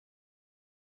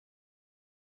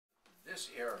this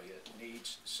area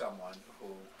needs someone who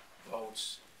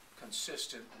votes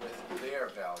consistent with their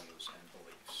values and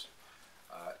beliefs.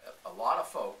 A lot of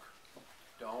folk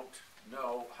don't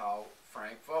know how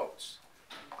Frank votes.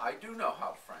 I do know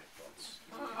how Frank votes.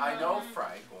 I know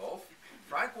Frank Wolf.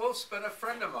 Frank Wolf's been a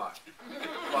friend of mine,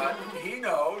 but he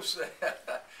knows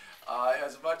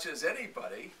as much as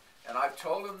anybody, and I've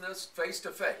told him this face to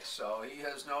face, so he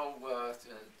has no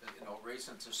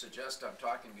reason to suggest I'm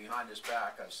talking behind his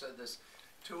back. I've said this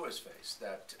to his face,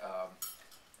 that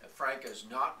Frank is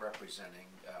not representing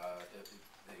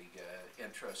the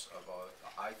interests of,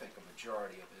 I think, a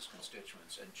majority of his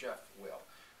constituents, and Jeff will.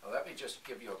 Now, let me just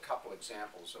give you a couple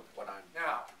examples of what I'm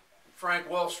now. Frank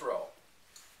Wolf's role.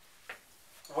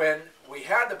 When we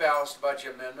had the balanced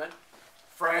budget amendment,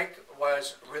 Frank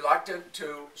was reluctant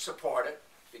to support it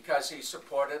because he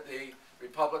supported the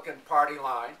Republican Party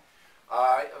line.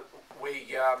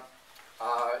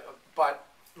 But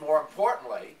more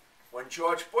importantly, when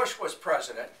George Bush was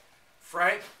president,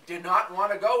 Frank did not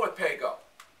want to go with pay-go.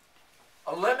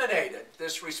 Eliminated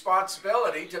this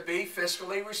responsibility to be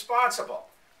fiscally responsible.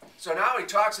 So now he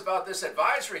talks about this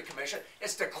advisory commission.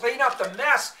 It's to clean up the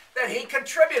mess that he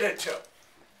contributed to.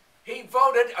 He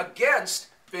voted against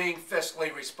being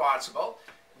fiscally responsible.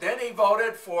 Then he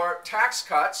voted for tax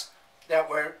cuts that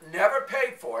were never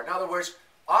paid for. In other words,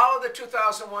 all of the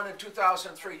 2001 and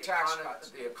 2003 tax cuts,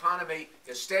 the economy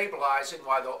is stabilizing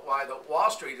while the Wall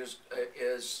Street is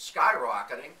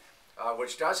skyrocketing,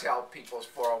 which does help people's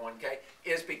 401k,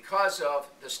 is because of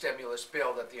the stimulus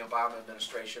bill that the Obama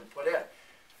administration put in.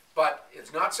 But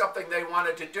it's not something they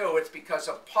wanted to do. It's because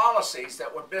of policies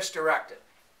that were misdirected,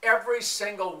 every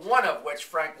single one of which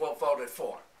Frank Wolf voted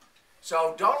for.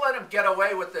 So don't let him get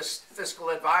away with this fiscal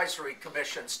advisory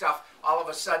commission stuff. All of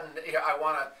a sudden, I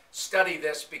want to study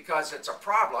this because it's a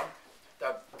problem.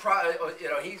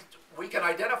 We can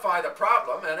identify the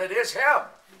problem, and it is him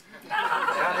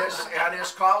and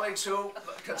his colleagues who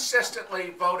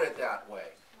consistently voted that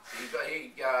way.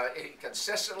 He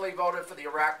consistently voted for the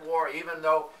Iraq War,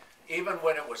 even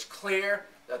when it was clear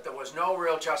that there was no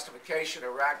real justification.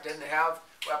 Iraq didn't have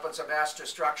weapons of mass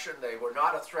destruction. They were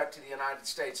not a threat to the United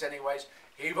States anyways.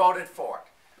 He voted for it.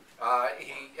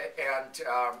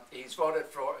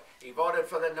 He voted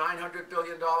for the $900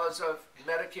 billion of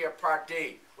Medicare Part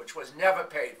D, which was never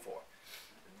paid for.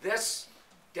 This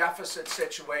deficit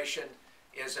situation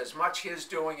is as much his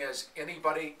doing as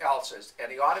anybody else's,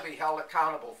 and he ought to be held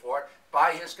accountable for it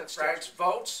by his constituents.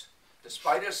 Votes,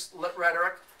 despite his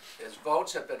rhetoric, his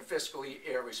votes have been fiscally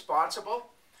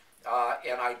irresponsible,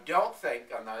 and I don't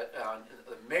think on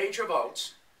the major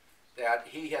votes that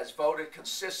he has voted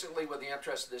consistently with the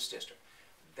interests of this district.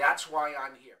 That's why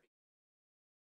I'm here.